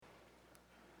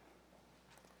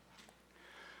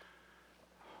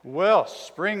Well,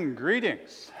 spring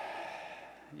greetings.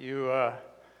 You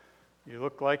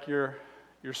look like you're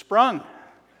sprung.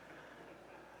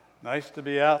 Nice to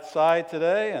be outside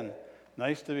today and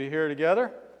nice to be here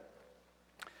together.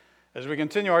 As we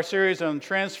continue our series on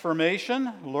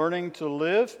transformation, learning to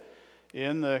live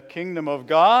in the kingdom of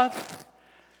God,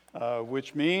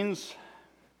 which means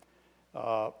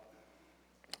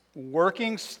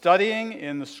working, studying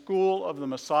in the school of the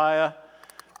Messiah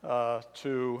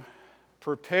to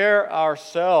prepare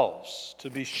ourselves to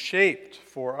be shaped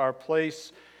for our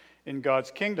place in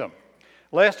God's kingdom.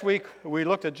 Last week, we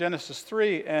looked at Genesis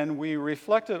 3, and we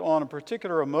reflected on a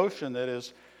particular emotion that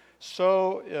is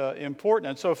so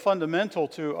important and so fundamental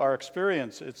to our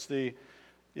experience. It's the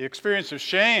experience of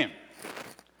shame.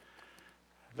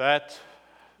 That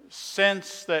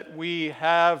sense that we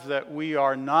have that we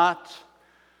are not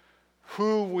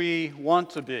who we want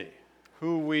to be,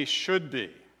 who we should be.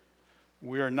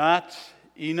 We are not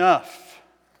enough.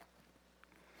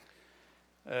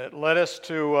 It led us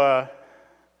to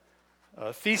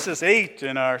Thesis 8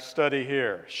 in our study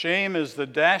here. Shame is the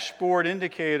dashboard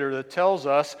indicator that tells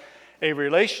us a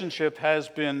relationship has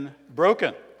been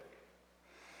broken.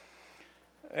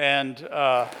 And,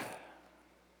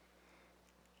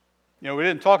 we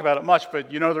didn't talk about it much, but,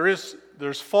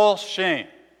 there's false shame,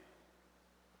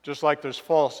 just like there's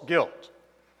false guilt.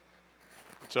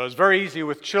 So it's very easy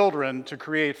with children to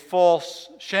create false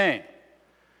shame,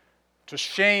 to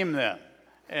shame them.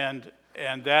 And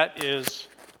that is,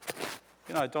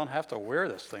 I don't have to wear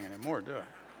this thing anymore, do I?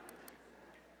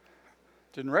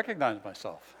 Didn't recognize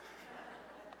myself.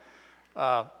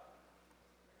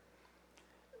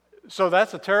 So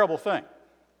that's a terrible thing.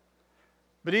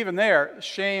 But even there,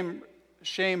 shame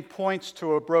points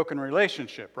to a broken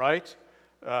relationship, right?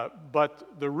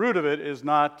 But the root of it is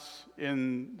not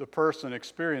in the person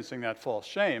experiencing that false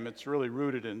shame. It's really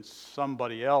rooted in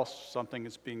somebody else, something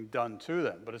that's being done to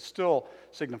them. But it still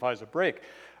signifies a break.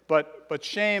 But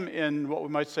shame in what we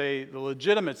might say the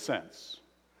legitimate sense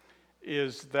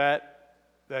is that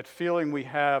feeling we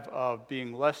have of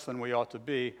being less than we ought to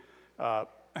be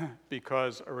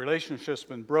because a relationship's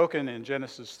been broken in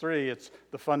Genesis 3. It's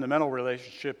the fundamental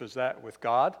relationship is that with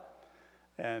God.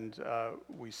 And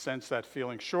we sense that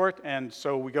feeling short, and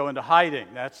so we go into hiding.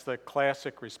 That's the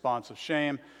classic response of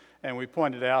shame, and we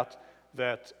pointed out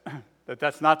that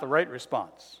that's not the right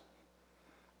response.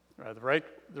 The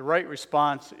right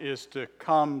response is to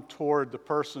come toward the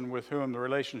person with whom the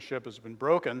relationship has been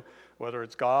broken, whether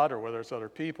it's God or whether it's other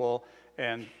people,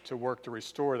 and to work to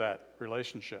restore that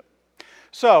relationship.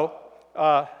 So,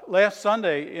 last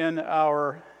Sunday in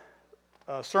our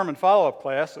sermon follow-up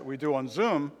class that we do on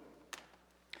Zoom,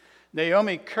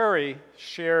 Naomi Curry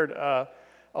shared a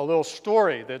little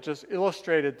story that just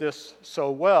illustrated this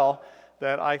so well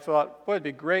that I thought, boy, it'd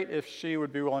be great if she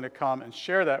would be willing to come and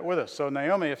share that with us. So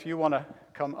Naomi, if you want to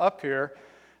come up here,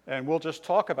 and we'll just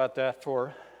talk about that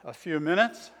for a few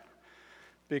minutes,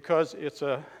 because it's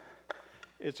a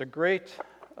great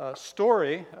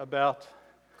story about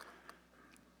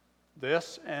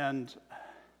this, and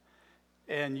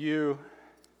you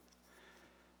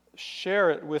share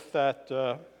it with that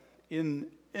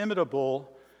inimitable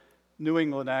New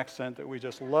England accent that we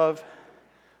just love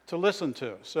to listen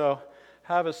to. So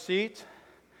have a seat.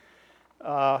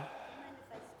 No,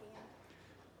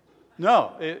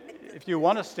 if you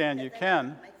want to stand, you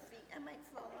can. I might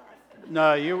fall off.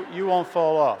 No, you won't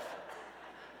fall off.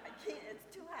 I can't,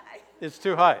 it's too high. It's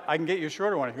too high. I can get you a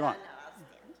shorter one if you want. No, I'll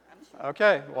stand. I'm sure.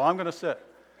 Okay, well, I'm going to sit.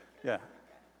 Yeah.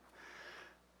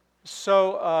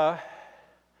 So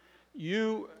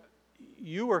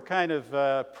you were kind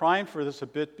of primed for this a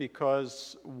bit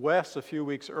because Wes, a few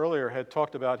weeks earlier, had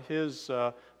talked about his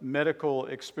medical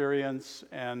experience,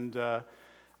 and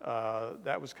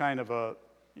that was kind of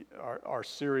our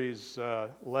series,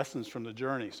 Lessons from the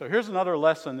Journey. So here's another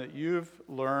lesson that you've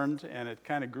learned, and it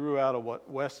kind of grew out of what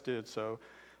Wes did. So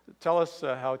tell us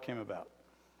how it came about.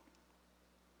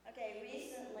 Okay,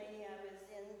 recently I was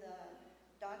in the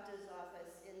doctor's office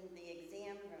in the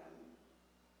exam room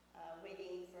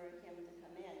waiting for him to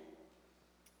come in.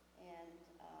 And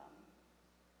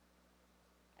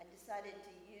I decided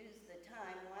to use the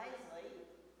time wisely,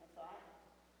 I thought.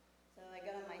 So I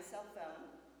got on my cell phone,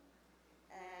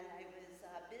 and I was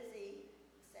busy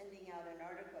sending out an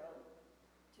article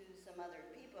to some other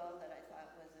people that I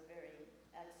thought was a very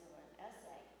excellent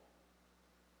essay.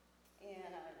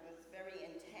 And I was very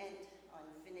intent on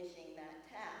finishing that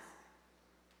task.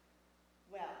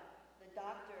 Well, the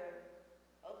doctor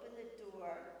opened the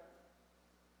door,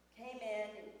 came in,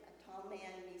 a tall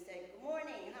man, and he said, "Good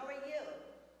morning, how are you?"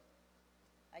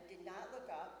 I did not look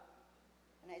up,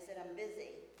 and I said, "I'm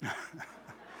busy."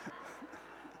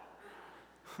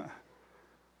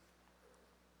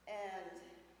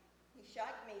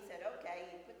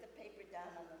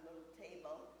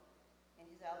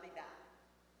 said, I'll be back.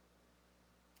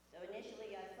 So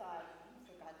initially I thought, he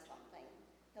forgot something.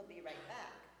 He'll be right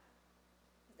back.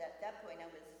 Because at that point I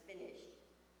was finished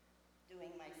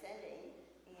doing my sending,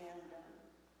 and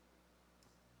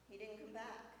he didn't come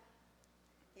back.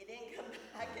 He didn't come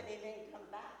back, and he didn't come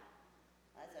back.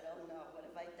 I said, oh no, what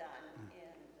have I done?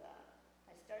 And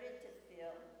I started to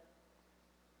feel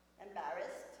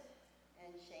embarrassed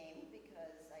and shamed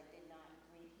because I did not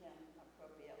greet him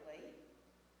appropriately.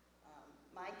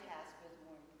 My task was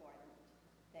more important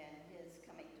than his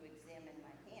coming to examine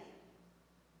my hand.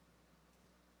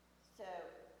 So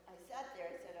I sat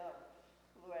there and said, oh,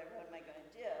 Lord, what am I going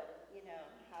to do?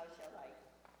 How shall I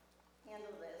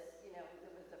handle this?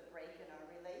 There was a break in our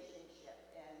relationship,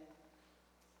 and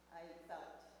I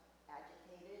felt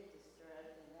agitated,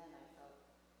 disturbed, and then I felt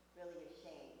really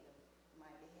ashamed of my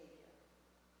behavior.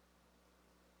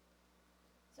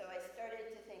 So I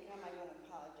started to think, how am I going to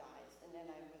apologize? And then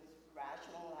I was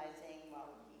rationalizing,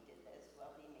 well, he did this,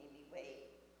 well, he made me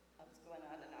wait. I was going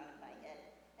on and on in my head.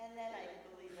 And then I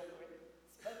believe the Lord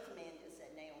spoke to me and just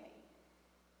said, Naomi,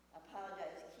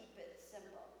 apologize, keep it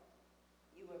simple.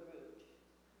 You were rude.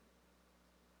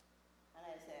 And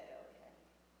I said, okay.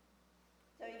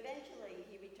 So eventually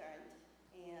he returned,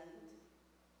 and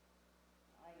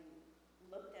I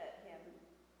looked at him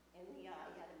in the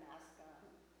eye, had a mask on.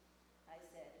 I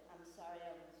said, I'm sorry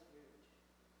I was rude.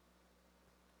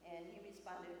 And he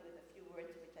responded with a few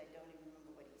words, which I don't even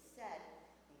remember what he said.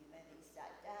 And then he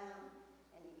sat down,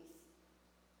 and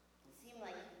he seemed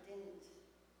like he didn't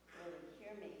really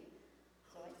hear me.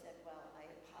 So I said, well, I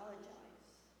apologize.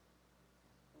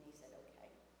 And he said, okay.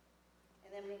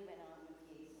 And then we went on with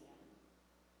the exam.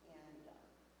 And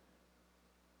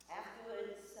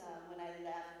afterwards, when I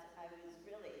left, I was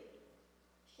really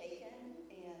shaken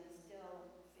and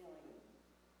still feeling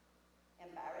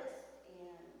embarrassed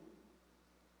and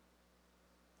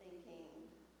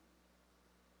thinking,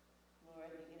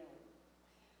 Lord,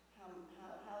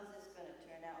 how is this going to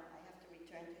turn out? I have to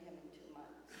return to him in 2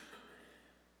 months.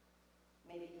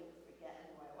 Maybe he'll forget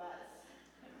who I was.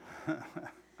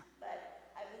 But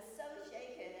I was so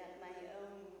shaken at my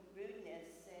own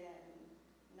rudeness and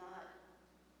not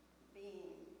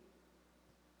being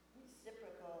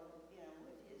reciprocal,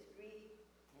 with his greeting.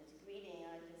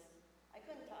 I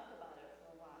couldn't talk about it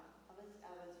for a while. I was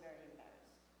very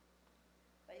embarrassed.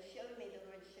 But the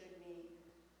Lord showed me,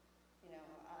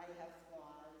 I have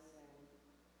flaws and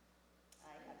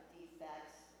I have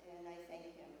defects, and I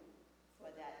thank him for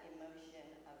that emotion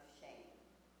of shame.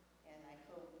 And I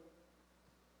hope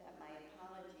that my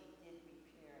apology did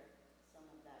repair some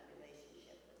of that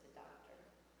relationship with the doctor.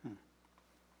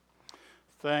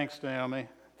 Thanks, Naomi.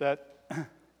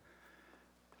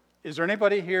 Is there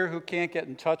anybody here who can't get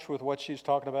in touch with what she's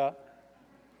talking about?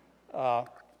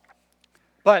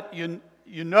 But you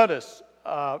notice,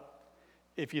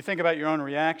 if you think about your own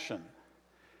reaction,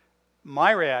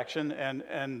 my reaction,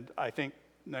 and I think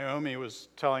Naomi was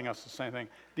telling us the same thing,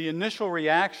 the initial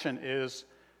reaction is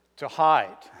to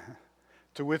hide,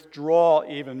 to withdraw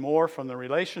even more from the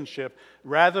relationship,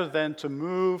 rather than to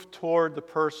move toward the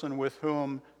person with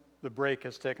whom the break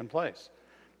has taken place.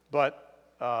 But,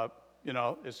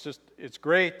 it's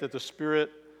great that the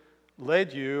Spirit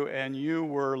led you and you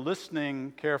were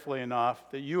listening carefully enough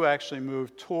that you actually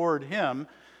moved toward him.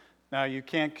 Now, you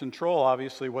can't control,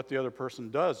 obviously, what the other person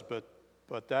does, but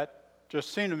that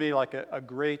just seemed to me like a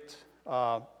great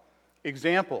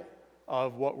example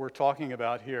of what we're talking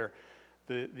about here.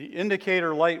 The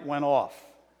indicator light went off.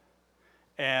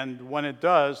 And when it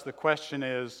does, the question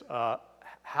is,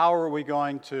 how are we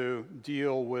going to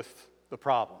deal with the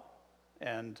problem?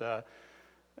 And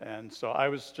so I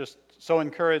was just so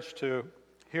encouraged to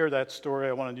hear that story.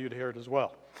 I wanted you to hear it as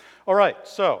well. All right,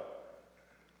 so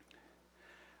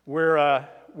we're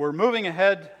moving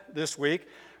ahead this week.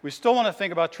 We still want to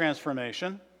think about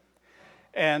transformation,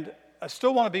 and I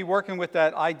still want to be working with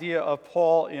that idea of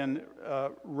Paul in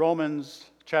Romans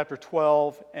chapter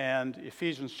 12 and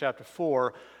Ephesians chapter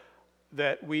 4,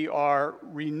 that we are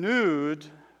renewed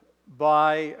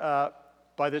by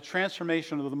the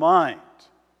transformation of the mind.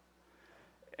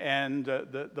 And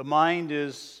the mind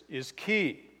is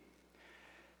key.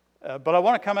 But I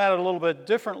want to come at it a little bit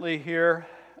differently here.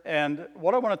 And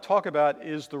what I want to talk about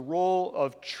is the role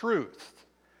of truth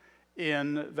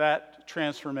in that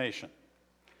transformation.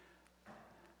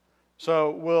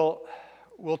 So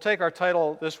we'll take our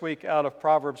title this week out of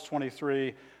Proverbs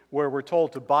 23, where we're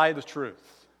told to buy the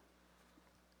truth.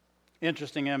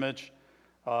 Interesting image.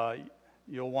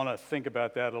 You'll want to think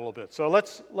about that a little bit. So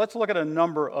let's look at a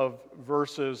number of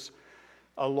verses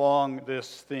along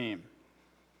this theme.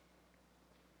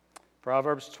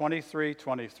 Proverbs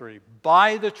 23:23.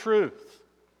 Buy the truth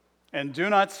and do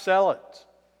not sell it.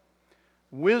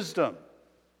 Wisdom,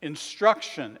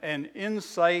 instruction, and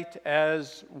insight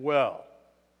as well.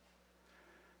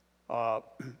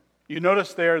 You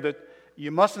notice there that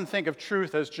you mustn't think of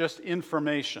truth as just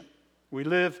information. We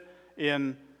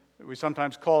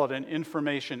sometimes call it an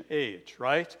information age,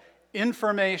 right?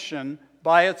 Information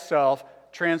by itself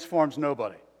transforms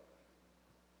nobody.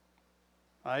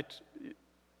 Right?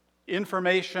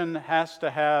 Information has to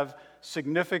have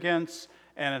significance,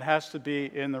 and it has to be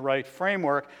in the right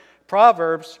framework.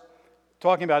 Proverbs,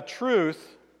 talking about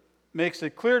truth, makes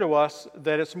it clear to us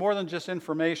that it's more than just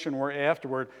information we're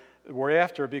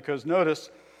after, because notice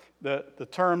the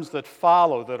terms that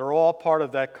follow that are all part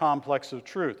of that complex of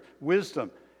truth.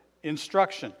 Wisdom,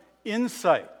 instruction,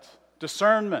 insight,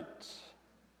 discernment.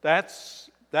 That's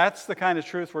the kind of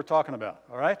truth we're talking about,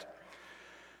 all right?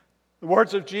 The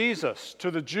words of Jesus, to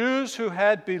the Jews who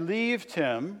had believed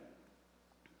him,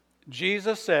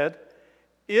 Jesus said,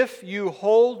 "If you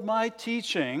hold my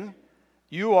teaching,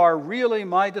 you are really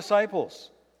my disciples.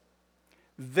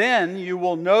 Then you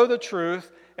will know the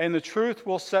truth, and the truth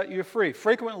will set you free."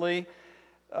 Frequently,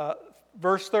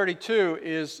 verse 32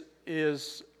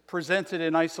 is presented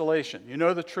in isolation. You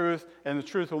know the truth, and the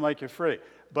truth will make you free.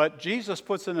 But Jesus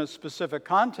puts it in a specific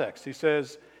context. He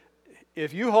says,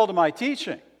 if you hold to my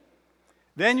teaching,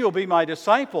 then you'll be my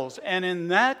disciples. And in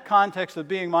that context of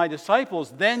being my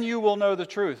disciples, then you will know the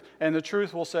truth, and the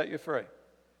truth will set you free.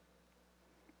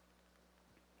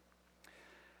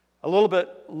 A little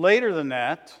bit later than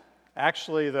that,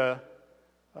 actually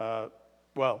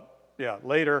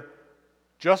later,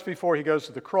 just before he goes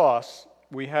to the cross,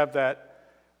 we have that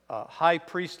high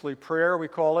priestly prayer, we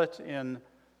call it, in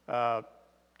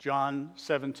John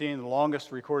 17, the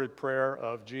longest recorded prayer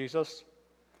of Jesus.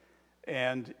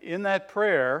 And in that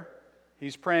prayer,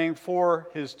 he's praying for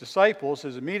his disciples,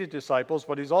 his immediate disciples,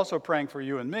 but he's also praying for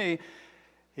you and me.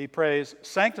 He prays,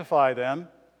 sanctify them.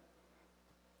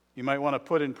 You might want to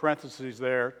put in parentheses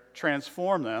there,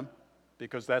 transform them,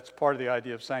 because that's part of the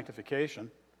idea of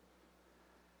sanctification.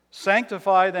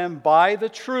 Sanctify them by the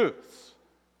truth.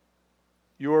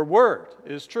 Your word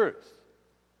is truth.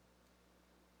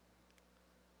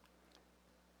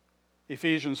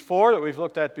 Ephesians 4, that we've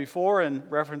looked at before in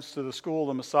reference to the school of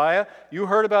the Messiah, you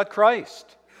heard about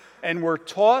Christ and were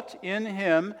taught in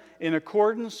him in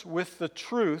accordance with the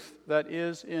truth that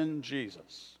is in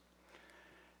Jesus.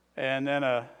 And then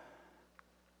a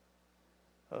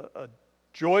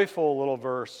joyful little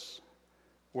verse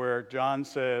where John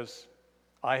says,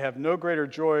 I have no greater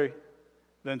joy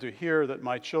than to hear that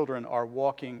my children are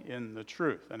walking in the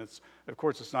truth. And it's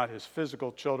not his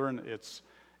physical children, it's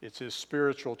his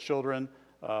spiritual children,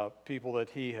 people that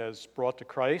he has brought to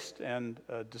Christ and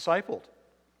discipled.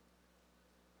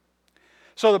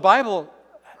 So the Bible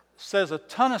says a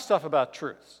ton of stuff about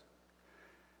truth.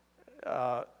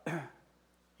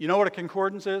 You know what a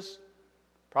concordance is?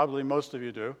 Probably most of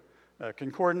you do.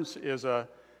 Concordance is a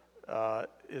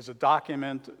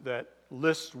document that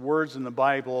lists words in the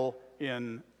Bible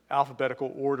in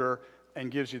alphabetical order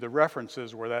and gives you the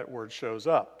references where that word shows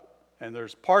up. And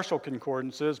there's partial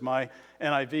concordances. My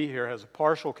NIV here has a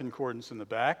partial concordance in the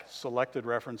back, selected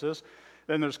references.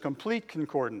 Then there's complete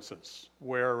concordances,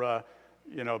 where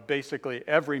basically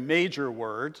every major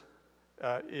word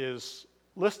is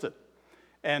listed.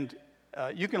 And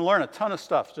you can learn a ton of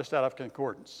stuff just out of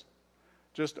concordance.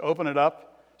 Just open it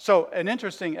up. So an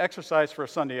interesting exercise for a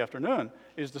Sunday afternoon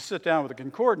is to sit down with a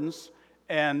concordance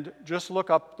and just look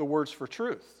up the words for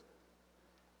truth.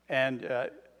 And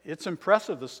it's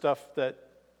impressive, the stuff that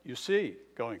you see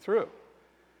going through.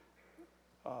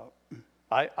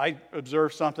 I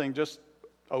observed something just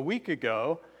a week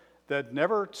ago that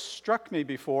never struck me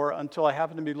before until I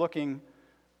happened to be looking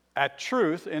at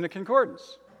truth in a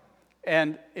concordance.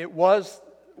 And it was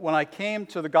when I came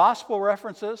to the gospel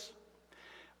references,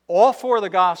 all four of the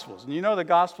gospels, and you know the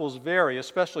gospels vary,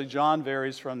 especially John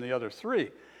varies from the other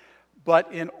three.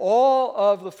 But in all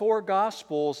of the four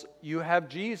Gospels, you have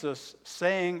Jesus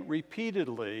saying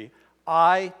repeatedly,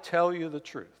 I tell you the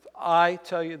truth. I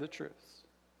tell you the truth.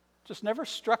 Just never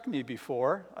struck me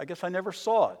before. I guess I never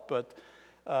saw it. But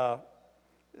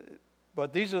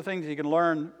these are the things you can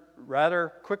learn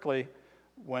rather quickly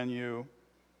when you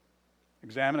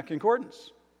examine a concordance.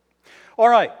 All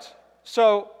right,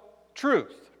 so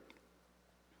truth.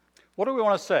 What do we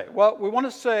want to say? Well, we want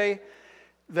to say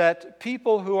that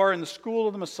people who are in the school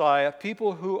of the Messiah,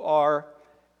 people who are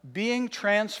being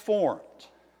transformed,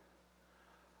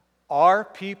 are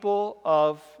people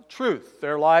of truth.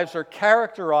 Their lives are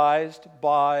characterized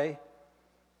by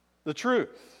the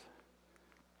truth.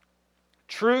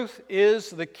 Truth is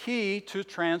the key to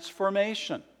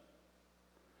transformation.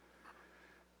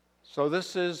 So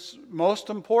this is most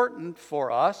important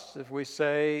for us if we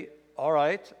say, all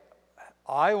right,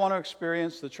 I want to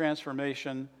experience the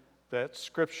transformation that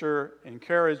Scripture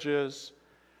encourages.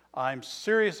 I'm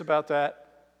serious about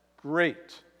that.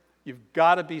 Great. You've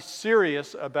got to be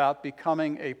serious about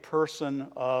becoming a person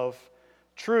of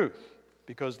truth,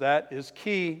 because that is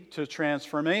key to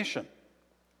transformation.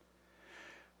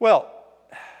 Well,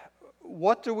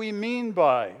 what do we mean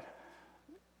by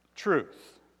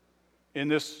truth in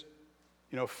this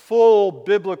full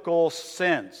biblical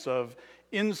sense of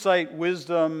insight,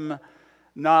 wisdom,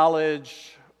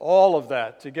 knowledge, all of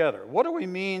that together? What do we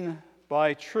mean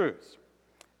by truth?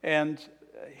 And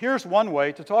here's one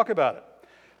way to talk about it.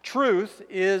 Truth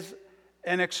is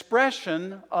an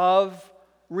expression of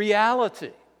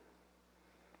reality.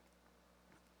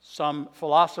 Some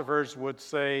philosophers would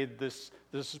say this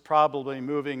is probably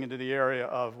moving into the area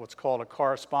of what's called a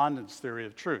correspondence theory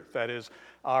of truth. That is,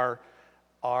 our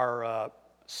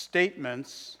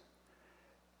statements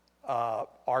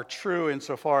are true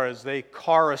insofar as they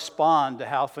correspond to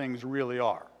how things really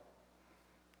are.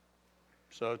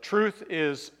 So truth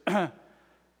is the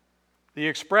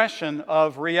expression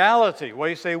of reality. Well,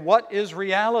 you say, what is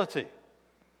reality?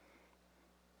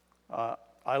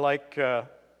 I like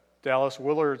Dallas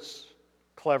Willard's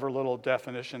clever little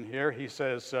definition here. He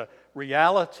says,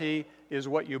 reality is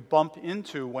what you bump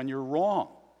into when you're wrong.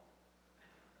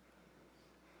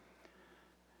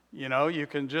 You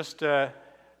can just hear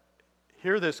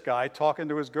this guy talking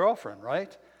to his girlfriend,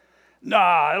 right?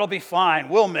 Nah, it'll be fine.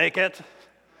 We'll make it.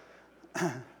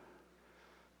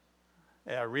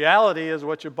 Yeah, reality is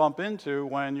what you bump into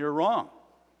when you're wrong.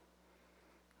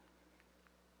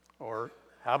 Or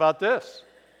how about this?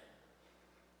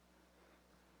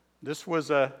 This was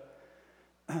long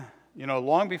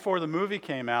before the movie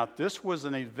came out, this was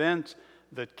an event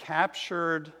that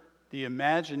captured the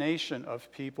imagination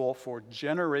of people for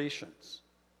generations.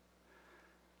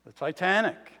 The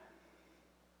Titanic.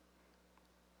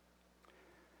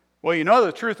 Well, you know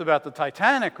the truth about the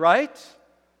Titanic, right?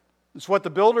 It's what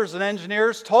the builders and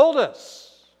engineers told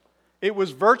us. It was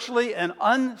virtually an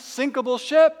unsinkable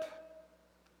ship.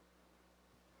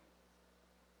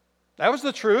 That was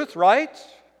the truth, right?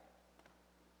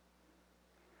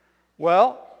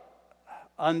 Well,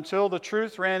 until the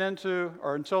ship ran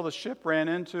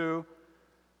into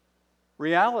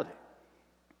reality.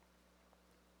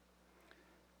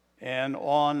 And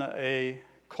on a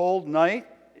cold night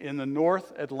in the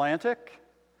North Atlantic,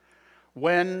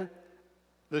 when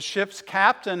the ship's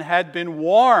captain had been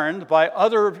warned by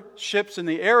other ships in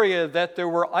the area that there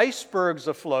were icebergs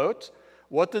afloat,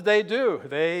 what did they do?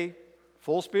 They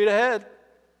full speed ahead.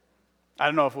 I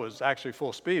don't know if it was actually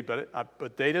full speed,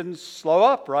 but they didn't slow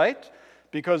up, right?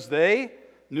 Because they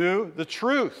knew the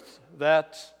truth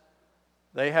that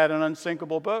they had an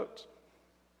unsinkable boat.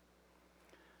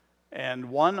 And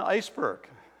one iceberg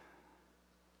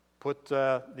put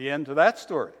the end to that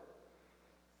story.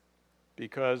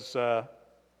 Because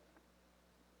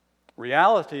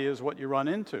reality is what you run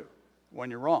into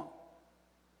when you're wrong.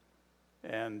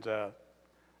 And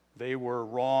they were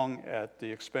wrong at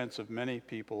the expense of many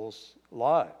people's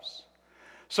lives.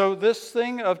 So this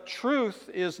thing of truth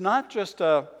is not just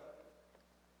a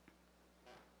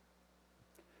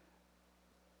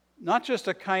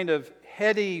kind of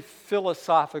heady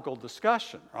philosophical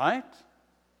discussion, right? I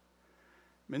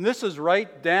mean, this is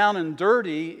right down and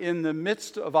dirty in the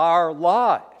midst of our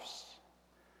lives.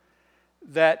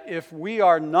 That if we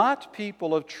are not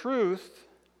people of truth,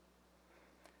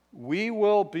 we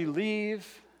will believe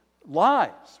lies,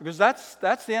 because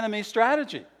that's the enemy's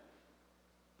strategy.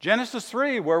 Genesis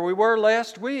 3, where we were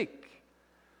last week,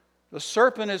 the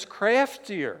serpent is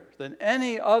craftier than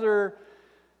any other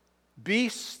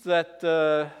beast that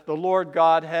the Lord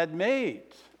God had made.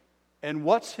 And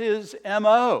what's his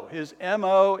M.O.? His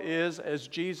M.O. is, as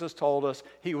Jesus told us,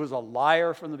 he was a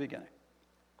liar from the beginning.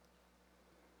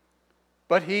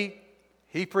 But he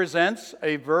presents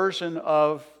a version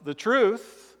of the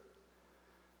truth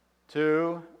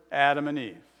to Adam and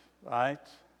Eve, right?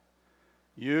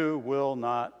 You will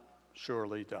not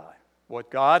surely die.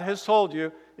 What God has told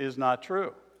you is not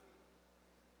true.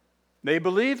 They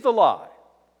believe the lie,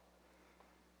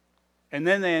 and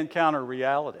then they encounter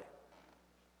reality.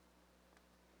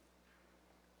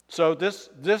 So this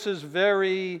is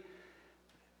very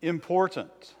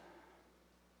important,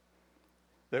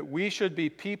 that we should be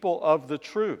people of the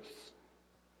truth,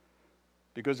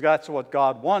 because that's what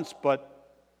God wants, but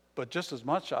just as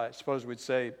much, I suppose we'd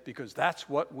say, because that's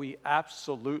what we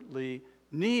absolutely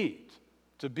need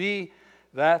to be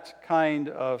that kind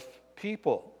of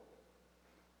people.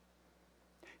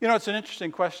 You know, it's an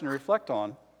interesting question to reflect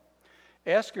on.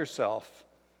 Ask yourself,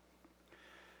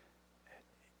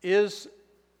 is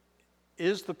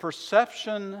the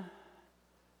perception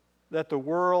that the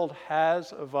world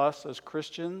has of us as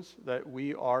Christians that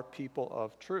we are people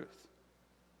of truth?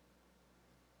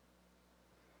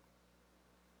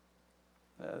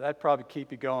 That'd probably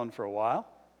keep you going for a while,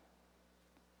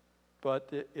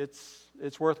 but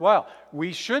it's worthwhile.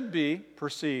 We should be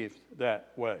perceived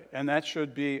that way, and that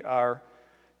should be our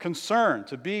concern,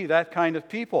 to be that kind of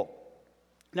people.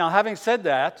 Now, having said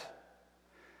that,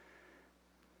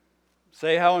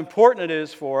 say how important it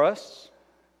is for us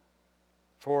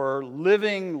for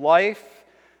living life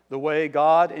the way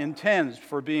God intends,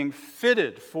 for being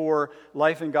fitted for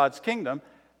life in God's kingdom.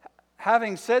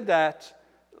 Having said that,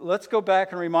 let's go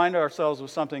back and remind ourselves of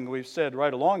something we've said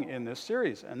right along in this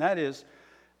series, and that is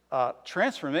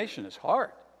transformation is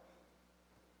hard.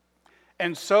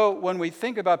 And so when we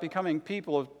think about becoming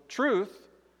people of truth,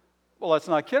 well, let's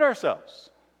not kid ourselves.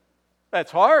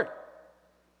 That's hard.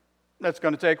 That's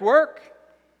going to take work.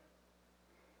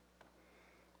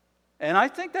 And I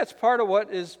think that's part of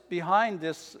what is behind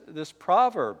this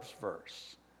Proverbs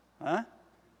verse,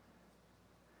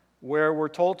 where we're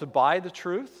told to buy the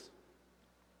truth.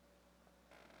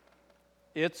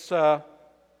 It's part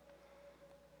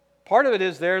of it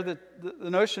is there that the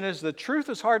notion is the truth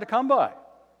is hard to come by,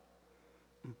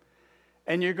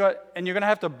 and you're going to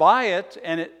have to buy it,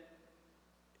 and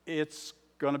it's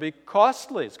going to be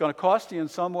costly. It's going to cost you in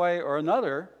some way or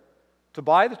another to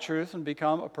buy the truth and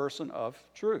become a person of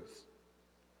truth.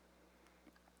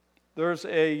 There's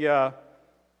a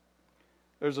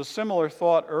similar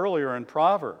thought earlier in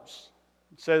Proverbs.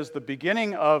 It says the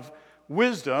beginning of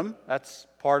wisdom, that's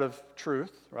part of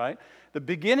truth, right? The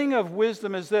beginning of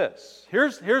wisdom is this.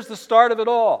 Here's the start of it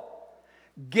all.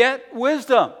 Get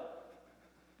wisdom.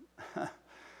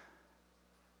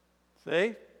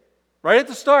 See? Right at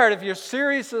the start, if you're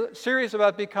serious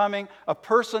about becoming a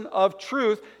person of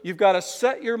truth, you've got to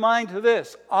set your mind to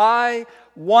this. I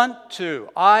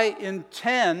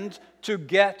intend to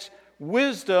get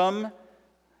wisdom.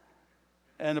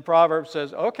 And the proverb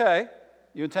says, okay,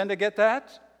 you intend to get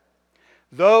that?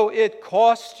 Though it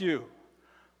costs you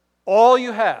all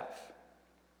you have,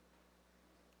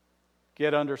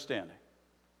 get understanding.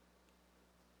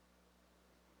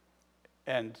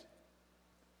 And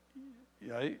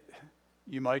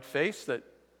you might face that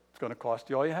it's going to cost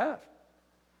you all you have.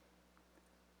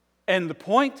 And the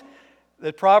point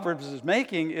that Proverbs is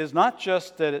making is not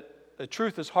just that the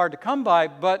truth is hard to come by,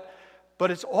 but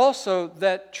it's also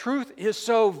that truth is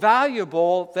so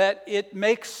valuable that it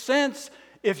makes sense.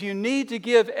 If you need to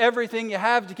give everything you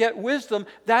have to get wisdom,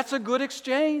 that's a good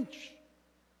exchange.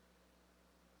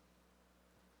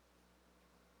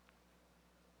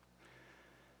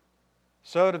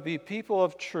 So to be people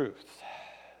of truth,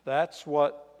 that's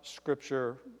what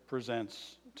Scripture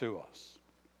presents to us.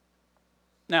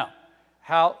 Now,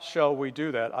 how shall we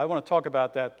do that? I want to talk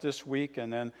about that this week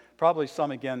and then probably some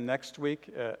again next week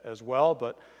as well,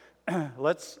 but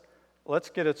let's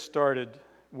get it started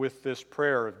with this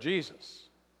prayer of Jesus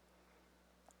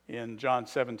in John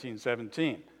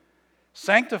 17:17.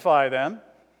 Sanctify them,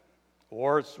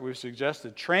 or as we've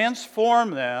suggested,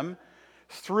 transform them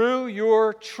through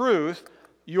your truth.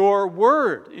 Your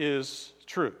word is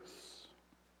truth.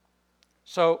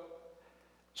 So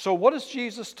what is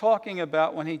Jesus talking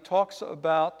about when he talks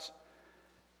about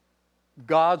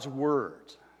God's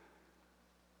word?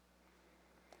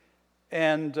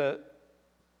 And to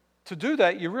do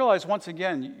that, you realize once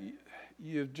again,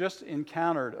 you've just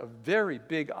encountered a very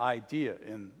big idea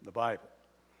in the Bible.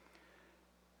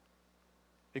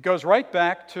 It goes right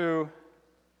back to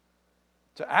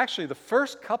actually the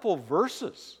first couple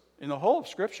verses in the whole of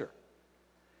Scripture,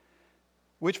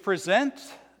 which present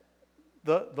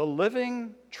the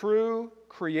living, true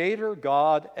Creator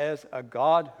God as a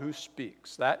God who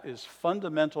speaks. That is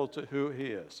fundamental to who He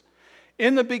is.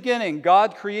 In the beginning,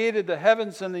 God created the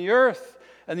heavens and the earth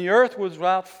was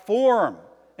without form,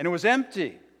 and it was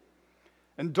empty.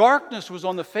 And darkness was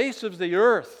on the face of the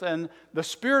earth, and the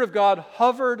Spirit of God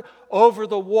hovered over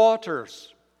the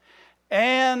waters.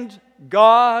 And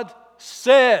God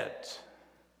said,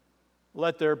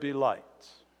 "Let there be light."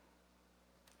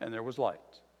 And there was light.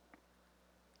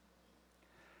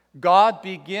 God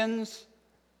begins,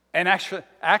 and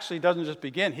actually doesn't just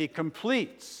begin, He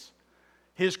completes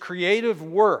His creative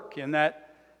work in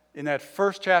that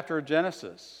first chapter of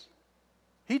Genesis.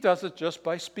 He does it just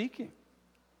by speaking.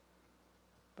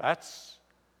 That's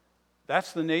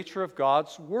the nature of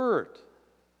God's word.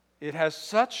 It has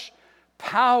such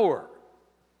power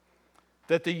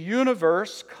that the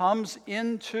universe comes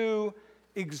into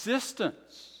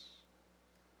existence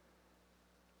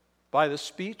by the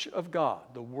speech of God,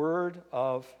 the Word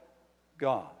of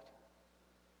God.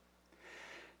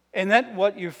 And that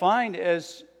what you find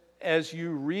as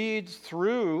you read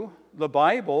through the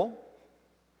Bible,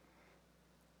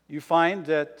 you find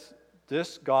that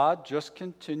this God just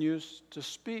continues to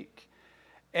speak.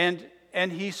 And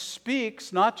he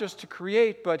speaks not just to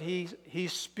create, but he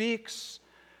speaks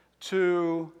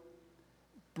to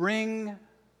bring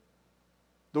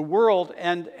the world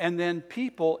and then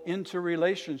people into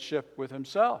relationship with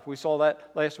himself. We saw that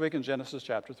last week in Genesis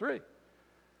chapter 3.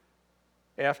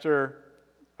 After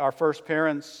our first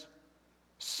parents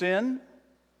sin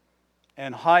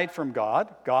and hide from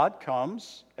God, God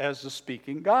comes as the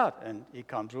speaking God, and he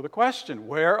comes with a question: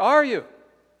 where are you?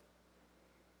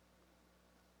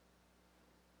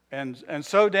 And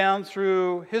so down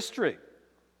through history.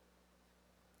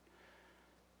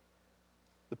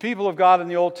 The people of God in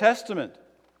the Old Testament,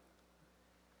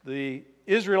 the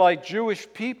Israelite Jewish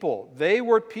people, they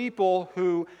were people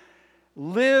who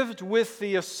lived with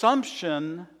the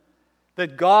assumption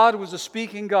that God was a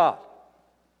speaking God.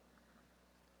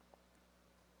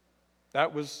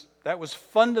 That was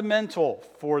fundamental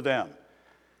for them.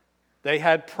 They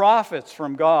had prophets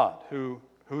from God who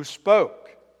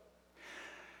spoke.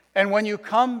 And when you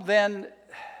come then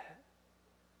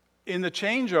in the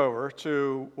changeover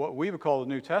to what we would call the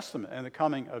New Testament and the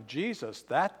coming of Jesus,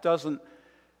 that doesn't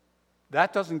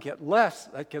get less,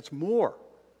 that gets more.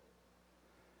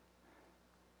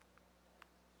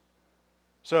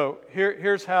 So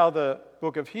here's how the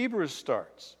book of Hebrews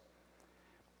starts.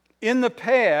 In the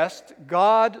past,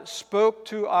 God spoke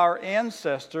to our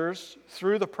ancestors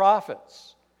through the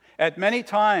prophets at many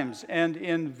times and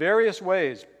in various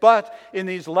ways. But in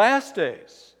these last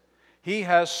days, he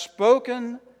has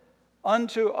spoken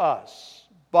unto us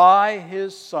by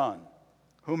his Son,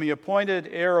 whom he appointed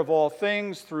heir of all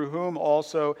things, through whom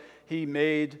also he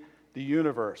made the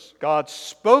universe. God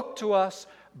spoke to us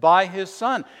by his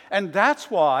Son. And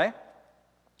that's why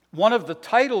one of the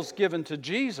titles given to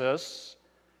Jesus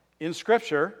in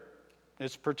Scripture,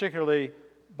 it's particularly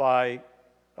by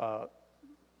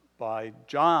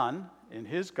John in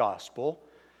his Gospel,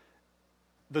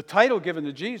 the title given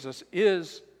to Jesus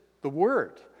is the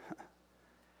Word.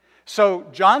 So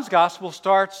John's Gospel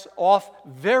starts off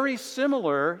very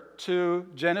similar to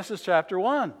Genesis chapter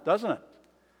 1, doesn't it?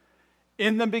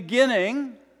 In the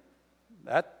beginning,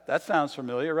 that sounds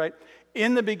familiar, right?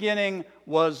 In the beginning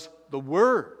was the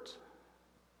Word.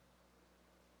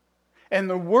 And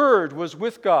the Word was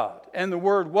with God, and the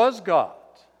Word was God.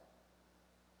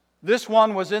 This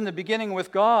one was in the beginning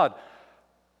with God.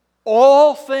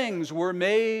 All things were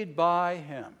made by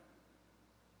him.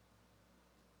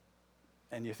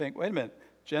 And you think, wait a minute,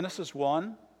 Genesis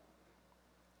 1,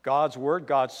 God's Word,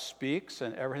 God speaks,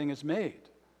 and everything is made.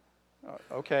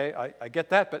 Okay, I get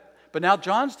that, but now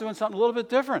John's doing something a little bit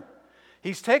different.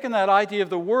 He's taken that idea of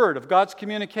the Word, of God's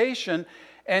communication,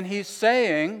 and he's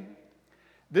saying,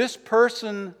 this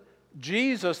person,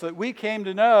 Jesus, that we came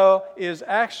to know, is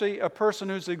actually a person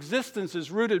whose existence is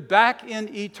rooted back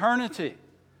in eternity.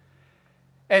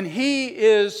 And he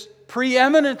is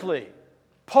preeminently,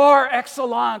 par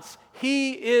excellence,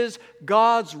 he is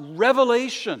God's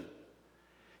revelation,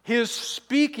 his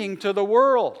speaking to the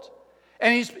world.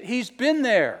 And he's been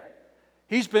there.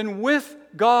 He's been with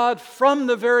God from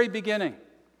the very beginning.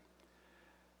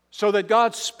 So that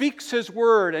God speaks his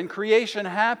word and creation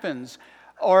happens.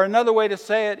 Or another way to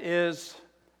say it is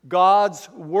God's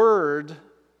Word,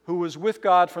 who was with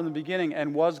God from the beginning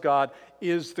and was God,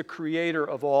 is the creator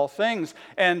of all things.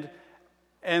 And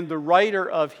the writer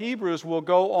of Hebrews will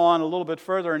go on a little bit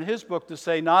further in his book to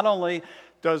say not only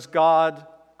does God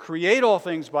create all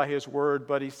things by his word,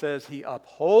 but he says he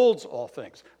upholds all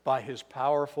things by his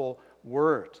powerful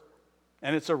word.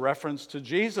 And it's a reference to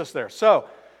Jesus there. So,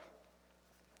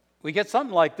 we get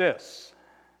something like this.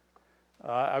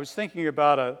 I was thinking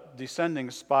about a descending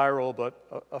spiral,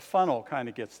 but a funnel kind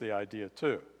of gets the idea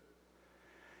too.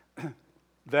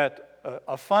 That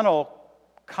a funnel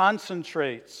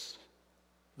concentrates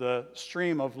the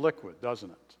stream of liquid,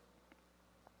 doesn't it?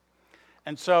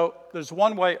 And so there's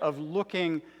one way of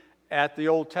looking at the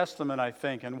Old Testament, I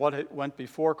think, and what it went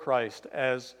before Christ,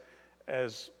 as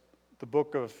the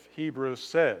book of Hebrews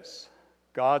says.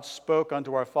 God spoke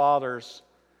unto our fathers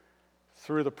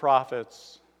through the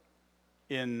prophets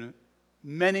in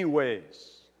many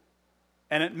ways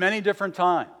and at many different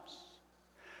times.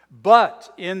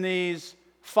 But in these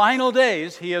final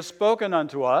days, he has spoken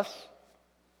unto us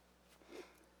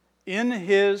in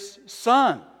his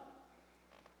Son.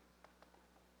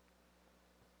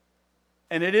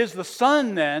 And it is the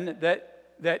Son then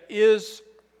that is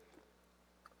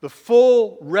the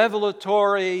full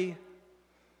revelatory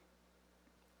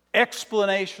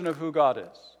explanation of who God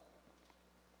is.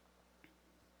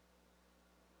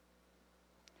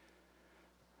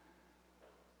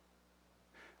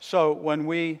 So when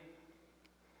we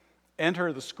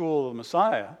enter the school of the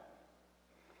Messiah,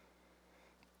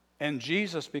 and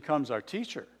Jesus becomes our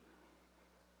teacher,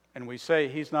 and we say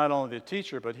he's not only the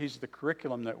teacher, but he's the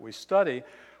curriculum that we study,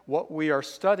 what we are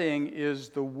studying is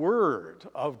the Word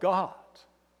of God.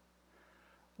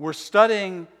 We're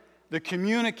studying the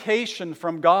communication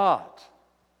from God,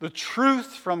 the truth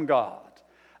from God,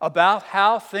 about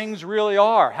how things really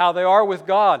are, how they are with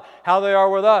God, how they are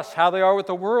with us, how they are with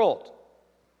the world.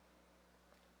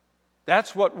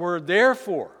 That's what we're there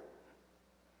for.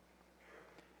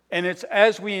 And it's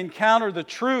as we encounter the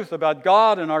truth about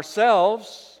God and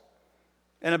ourselves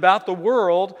and about the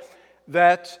world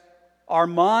that our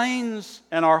minds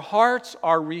and our hearts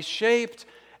are reshaped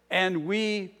and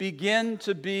we begin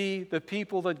to be the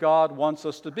people that God wants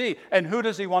us to be. And who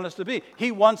does He want us to be?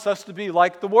 He wants us to be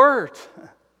like the Word.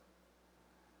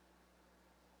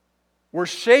 We're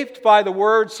shaped by the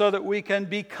Word so that we can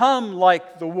become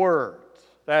like the Word.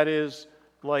 That is,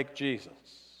 like Jesus.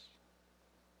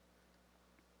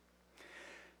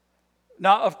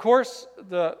 Now, of course,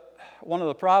 one of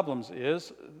the problems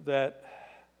is that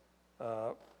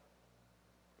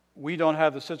we don't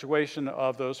have the situation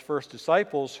of those first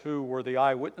disciples who were the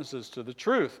eyewitnesses to the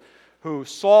truth, who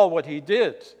saw what He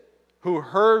did, who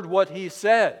heard what He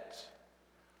said,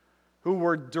 who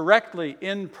were directly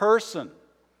in person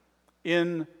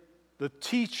in the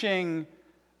teaching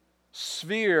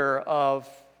sphere of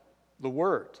the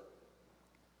Word.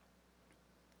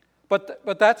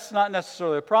 But that's not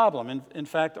necessarily a problem. In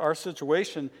fact, our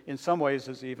situation in some ways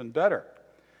is even better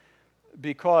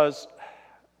because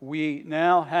we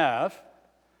now have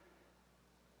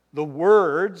the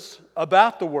words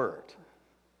about the Word.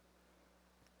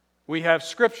 We have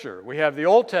Scripture. We have the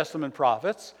Old Testament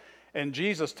prophets, and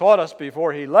Jesus taught us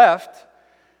before He left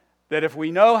that if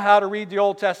we know how to read the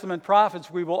Old Testament prophets,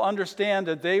 we will understand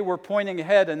that they were pointing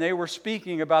ahead and they were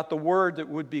speaking about the Word that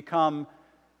would become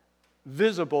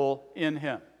visible in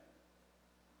Him.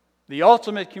 The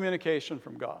ultimate communication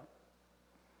from God.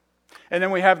 And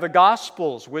then we have the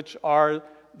Gospels, which are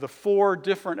the 4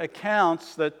 different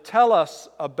accounts that tell us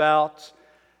about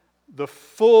the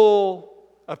full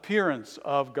appearance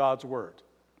of God's Word.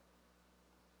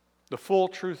 The full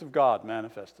truth of God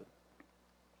manifested.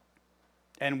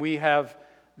 And we have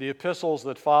the epistles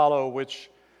that follow, which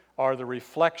are the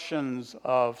reflections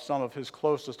of some of His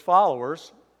closest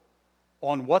followers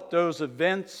on what those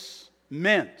events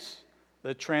meant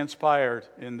that transpired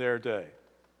in their day.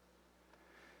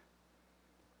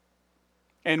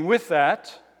 And with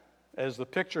that, as the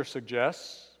picture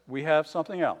suggests, we have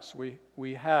something else.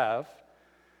 We have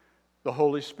the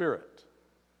Holy Spirit.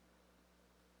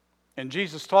 And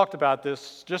Jesus talked about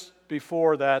this just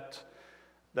before that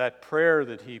prayer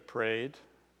that He prayed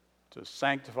to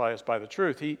sanctify us by the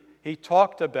truth. He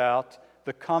talked about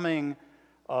the coming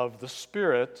of the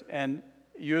Spirit and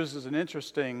uses an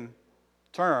interesting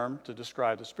term to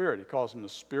describe the Spirit. He calls Him the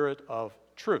Spirit of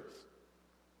truth.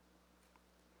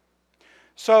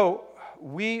 So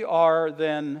we are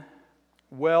then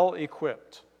well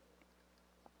equipped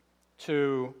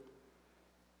to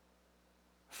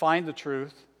find the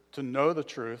truth, to know the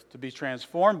truth, to be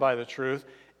transformed by the truth,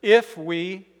 if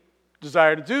we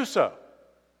desire to do so.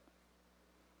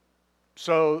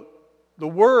 So the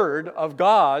Word of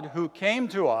God who came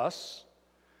to us,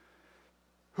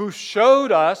 who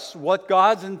showed us what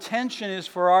God's intention is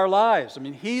for our lives. I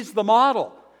mean, He's the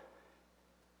model.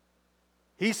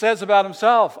 He says about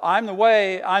Himself, I'm the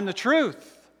way, I'm the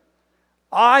truth.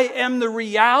 I am the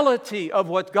reality of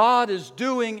what God is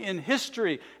doing in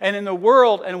history and in the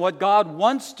world and what God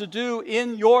wants to do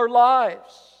in your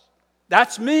lives.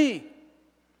 That's me.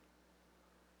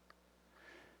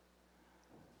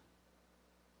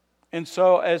 And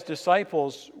so as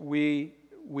disciples, we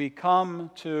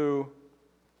come to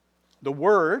the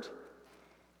Word.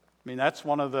 I mean, that's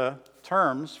one of the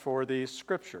terms for these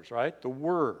scriptures, right? The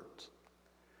Word.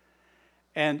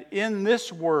 And in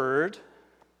this Word,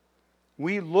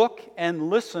 we look and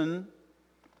listen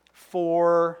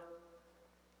for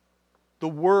the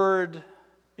Word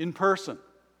in person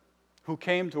who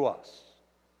came to us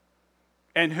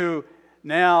and who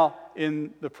now,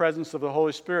 in the presence of the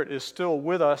Holy Spirit, is still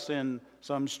with us in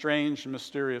some strange,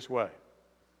 mysterious way,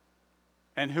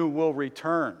 and who will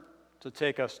return to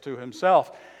take us to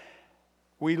Himself.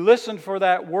 We listen for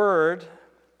that Word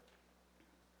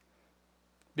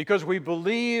because we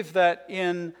believe that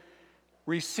in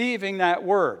receiving that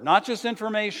word, not just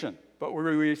information, but we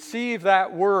receive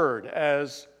that word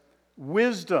as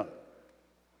wisdom,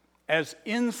 as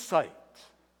insight,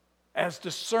 as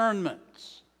discernment,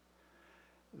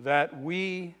 that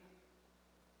we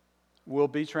will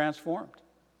be transformed.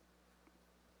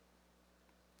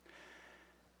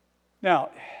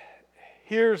 Now,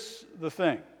 here's the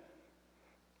thing.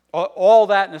 All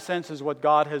that, in a sense, is what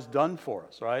God has done for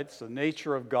us, right? It's the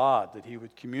nature of God that He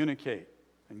would communicate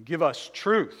and give us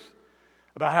truth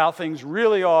about how things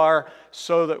really are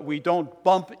so that we don't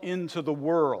bump into the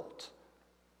world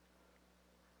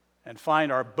and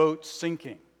find our boat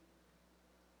sinking.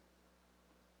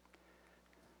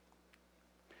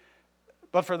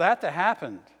 But for that to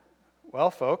happen,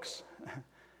 well, folks,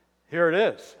 here it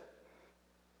is.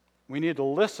 We need to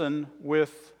listen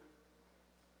with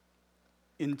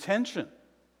intention.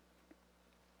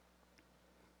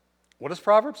 What does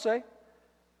Proverbs say?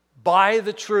 Buy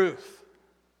the truth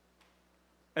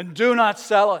and do not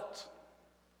sell it,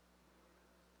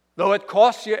 though it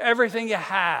costs you everything you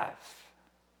have.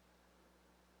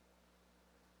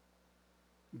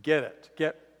 Get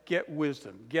it. Get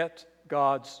wisdom. Get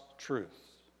God's truth.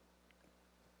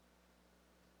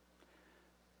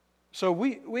 So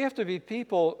we have to be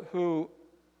people who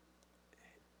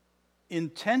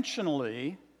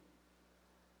intentionally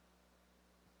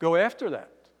go after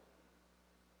that.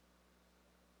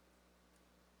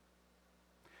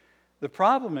 The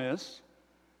problem is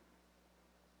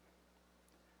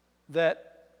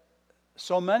that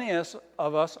so many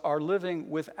of us are living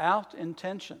without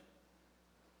intention.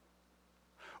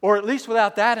 Or at least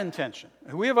without that intention.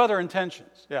 We have other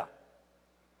intentions, yeah.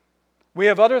 We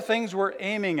have other things we're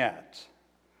aiming at.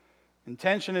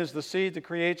 Intention is the seed that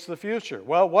creates the future.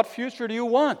 Well, what future do you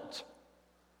want?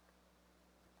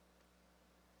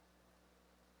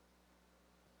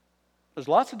 There's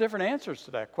lots of different answers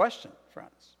to that question,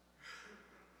 friends.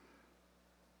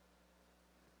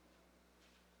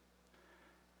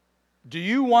 Do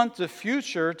you want the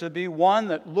future to be one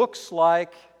that looks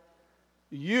like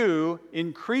you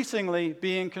increasingly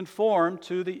being conformed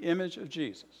to the image of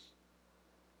Jesus?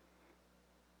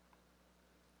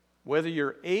 Whether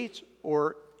you're 8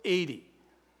 or 80.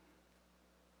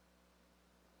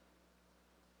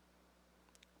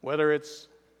 Whether it's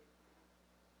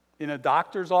in a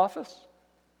doctor's office.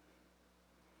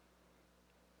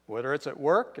 Whether it's at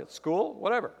work, at school,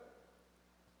 whatever.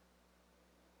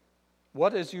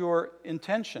 What is your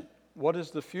intention? What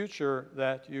is the future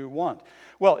that you want?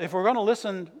 Well, if we're going to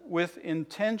listen with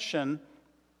intention,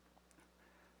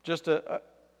 just a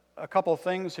couple of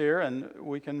things here, and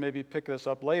we can maybe pick this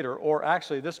up later, or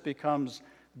actually this becomes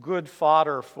good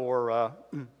fodder for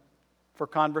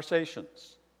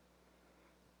conversations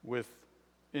with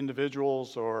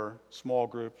individuals or small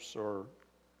groups or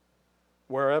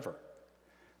wherever.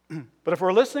 But if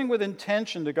we're listening with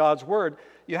intention to God's Word,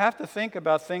 you have to think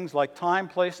about things like time,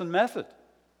 place, and method.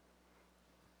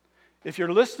 If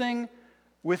you're listening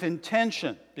with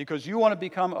intention because you want to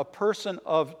become a person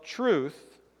of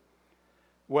truth,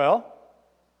 well,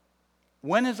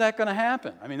 when is that going to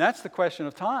happen? I mean, that's the question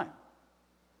of time.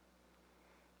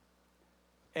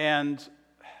 And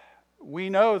we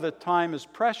know that time is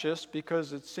precious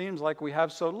because it seems like we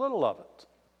have so little of it.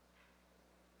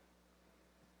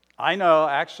 I know,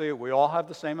 actually, we all have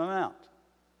the same amount.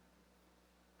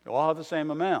 We all have the same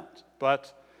amount.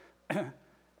 But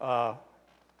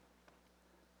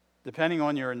depending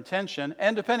on your intention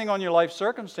and depending on your life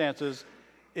circumstances,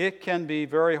 it can be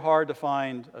very hard to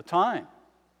find a time.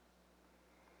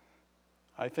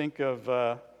 I think of,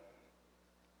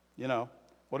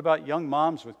 what about young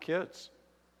moms with kids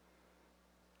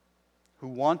who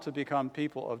want to become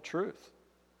people of truth?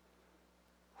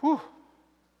 Whew,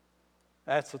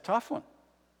 that's a tough one.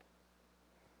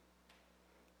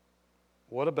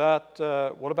 What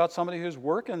about somebody who's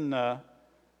working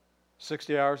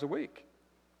 60 hours a week?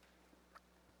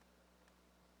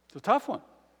 It's a tough one.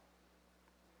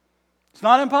 It's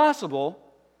not impossible,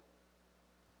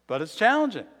 but it's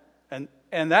challenging.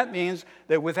 And that means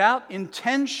that without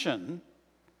intention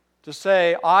to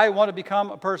say, I want to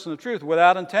become a person of truth,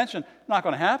 without intention, not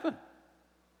going to happen.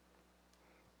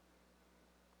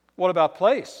 What about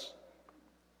place?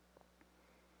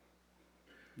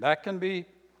 That can be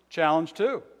challenged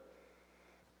too.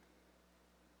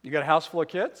 You got a house full of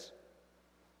kids?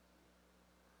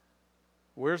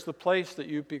 Where's the place that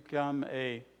you become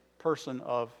a person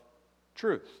of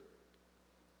truth?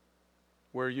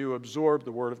 Where you absorb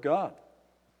the Word of God.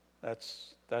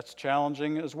 That's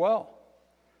challenging as well.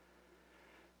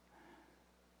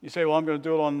 You say, well, I'm going to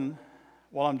do it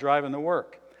while I'm driving to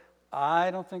work.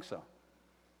 I don't think so.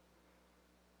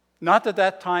 Not that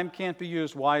that time can't be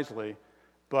used wisely,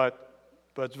 but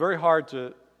it's very hard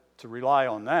to rely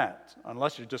on that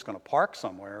unless you're just going to park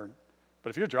somewhere. But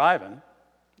if you're driving,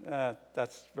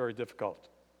 that's very difficult.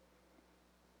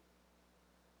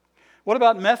 What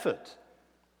about method?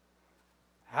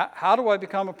 How do I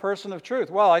become a person of truth?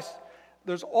 Well,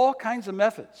 there's all kinds of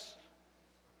methods.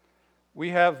 We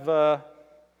have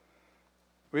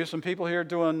some people here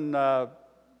doing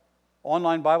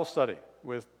online Bible study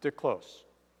with Dick Close.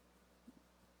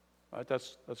 Right?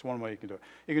 That's one way you can do it.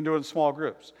 You can do it in small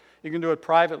groups. You can do it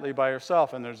privately by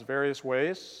yourself, and there's various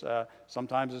ways.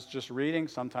 Sometimes it's just reading.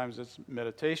 Sometimes it's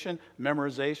meditation,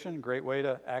 memorization, great way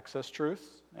to access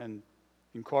truth and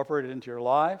incorporate it into your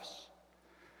lives.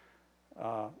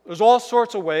 There's all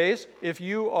sorts of ways. If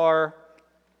you're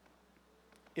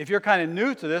kind of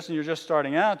new to this and you're just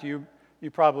starting out, you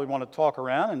probably want to talk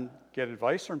around and get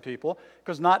advice from people,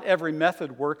 because not every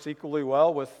method works equally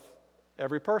well with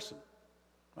every person.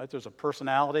 Right? There's a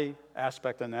personality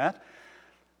aspect in that.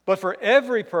 But for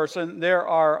every person, there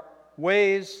are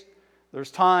ways,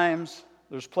 there's times,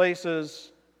 there's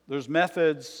places, there's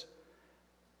methods.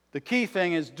 The key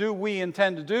thing is, do we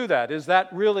intend to do that? Is that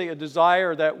really a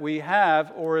desire that we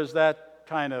have, or is that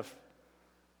kind of,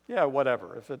 yeah,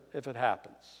 whatever, if it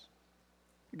happens?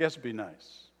 I guess it'd be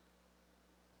nice.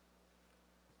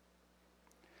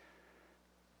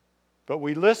 But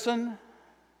we listen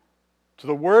to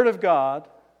the Word of God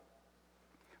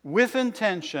with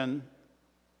intention,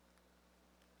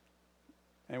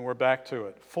 and we're back to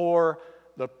it, for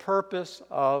the purpose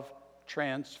of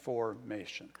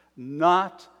transformation,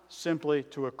 not simply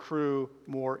to accrue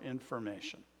more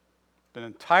information. Been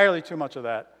entirely too much of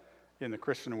that in the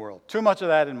Christian world, too much of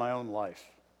that in my own life.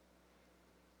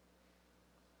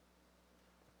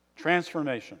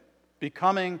 Transformation,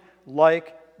 becoming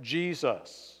like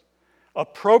Jesus,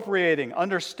 appropriating,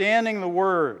 understanding the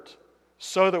Word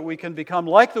so that we can become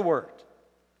like the Word.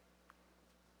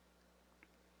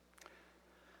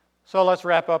 So let's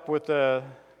wrap up with a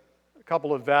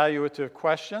couple of evaluative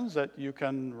questions that you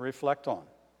can reflect on.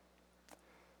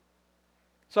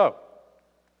 So,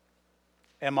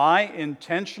 am I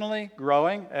intentionally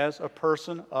growing as a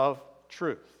person of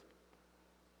truth?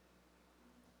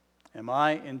 Am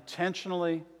I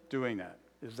intentionally doing that?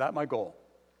 Is that my goal?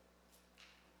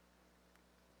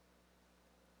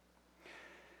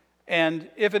 And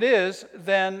if it is,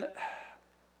 then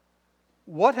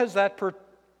what has that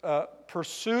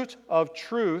pursuit of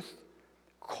truth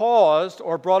caused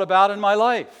or brought about in my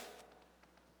life?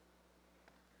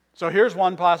 So here's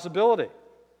one possibility.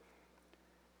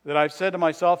 That I've said to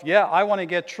myself, yeah, I want to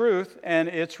get truth, and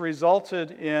it's resulted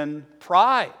in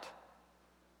pride.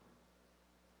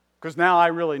 Because now I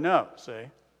really know, see?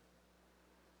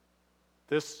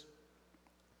 This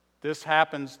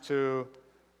happens to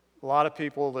a lot of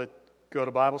people that go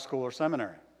to Bible school or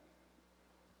seminary.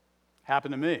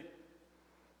 Happened to me.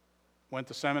 Went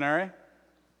to seminary,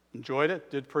 enjoyed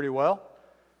it, did pretty well.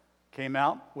 Came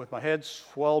out with my head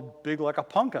swelled big like a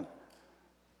pumpkin.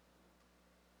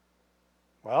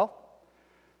 Well,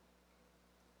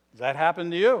 does that happen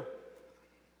to you?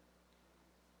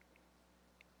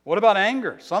 What about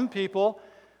anger? Some people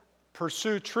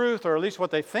pursue truth, or at least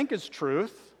what they think is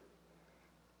truth,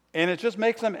 and it just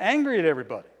makes them angry at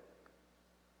everybody.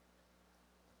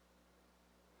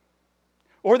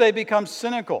 Or they become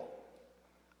cynical.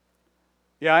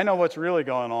 Yeah, I know what's really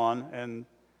going on, and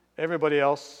everybody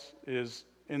else is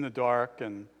in the dark,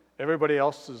 and everybody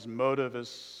else's motive is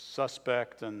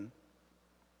suspect. And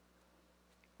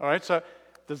all right, so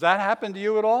does that happen to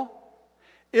you at all?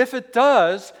 If it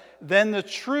does, then the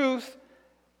truth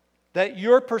that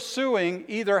you're pursuing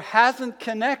either hasn't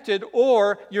connected,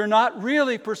 or you're not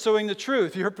really pursuing the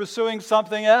truth. You're pursuing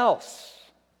something else.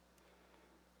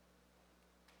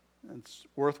 It's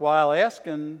worthwhile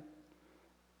asking,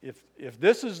 if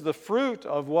this is the fruit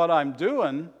of what I'm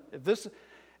doing,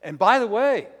 and by the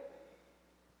way,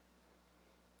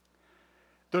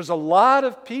 there's a lot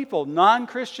of people,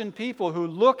 non-Christian people, who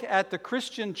look at the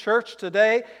Christian church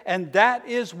today, and that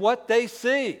is what they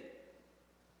see.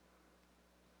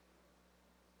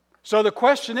 So the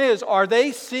question is, are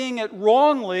they seeing it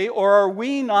wrongly, or are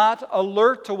we not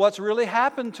alert to what's really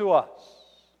happened to us?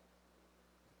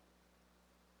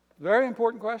 Very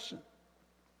important question.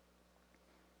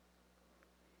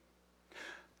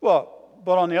 Well,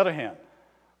 but on the other hand,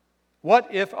 what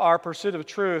if our pursuit of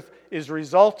truth is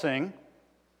resulting,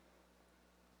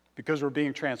 because we're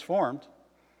being transformed,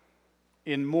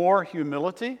 in more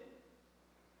humility,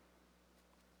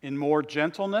 in more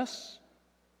gentleness,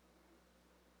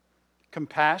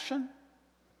 compassion,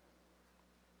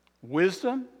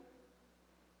 wisdom,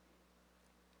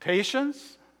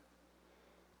 patience,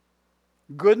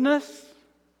 goodness,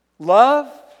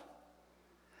 love?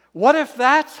 What if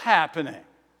that's happening?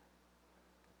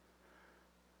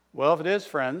 Well, if it is,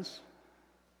 friends,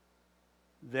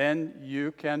 then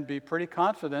you can be pretty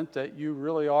confident that you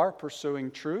really are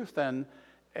pursuing truth,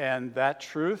 and that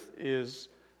truth is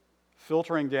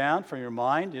filtering down from your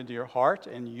mind into your heart,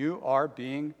 and you are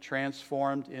being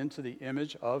transformed into the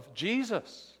image of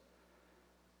Jesus.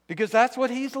 Because that's what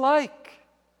he's like.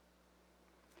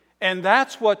 And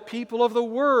that's what people of the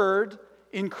Word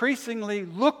increasingly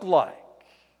look like.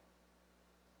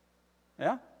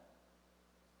 Yeah?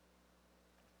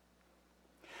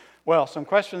 Well, some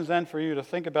questions then for you to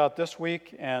think about this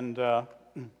week, and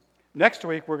next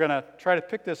week we're going to try to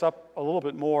pick this up a little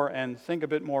bit more and think a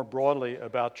bit more broadly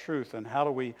about truth and how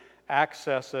do we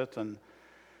access it. And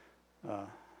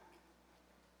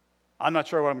I'm not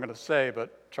sure what I'm going to say,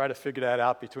 but try to figure that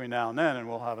out between now and then, and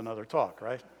we'll have another talk,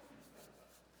 right?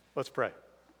 Let's pray.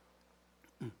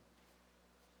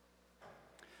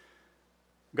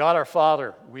 God our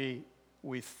Father, we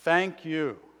thank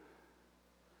you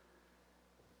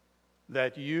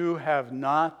that you have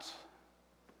not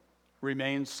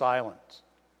remained silent.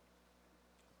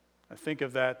 I think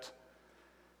of that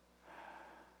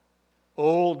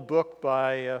old book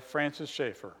by Francis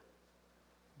Schaeffer.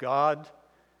 God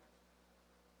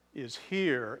is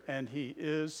here and he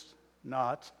is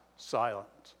not silent.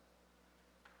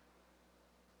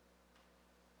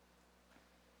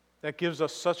 That gives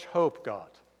us such hope, God,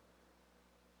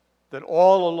 that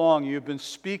all along you've been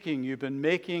speaking, you've been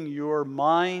making your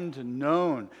mind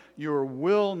known, your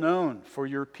will known for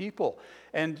your people.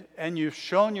 And you've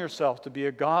shown yourself to be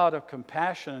a God of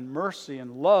compassion and mercy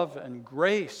and love and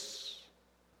grace.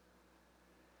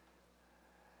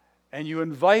 And you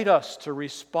invite us to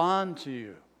respond to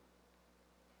you,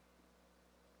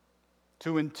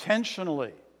 to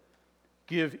intentionally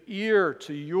give ear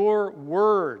to your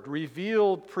word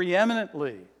revealed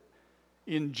preeminently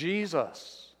in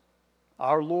Jesus,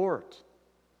 our Lord.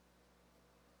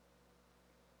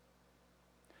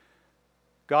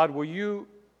 God, will you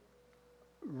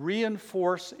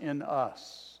reinforce in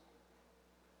us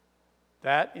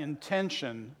that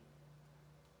intention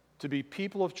to be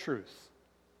people of truth,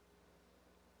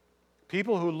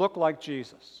 people who look like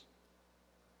Jesus.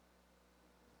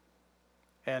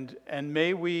 And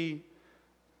may we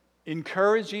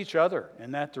encourage each other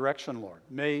in that direction, Lord.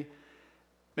 May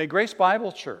Grace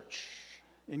Bible Church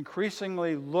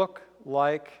increasingly look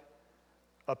like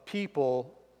a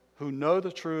people who know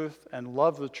the truth and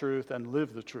love the truth and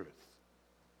live the truth.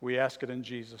 We ask it in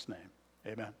Jesus' name.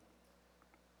 Amen.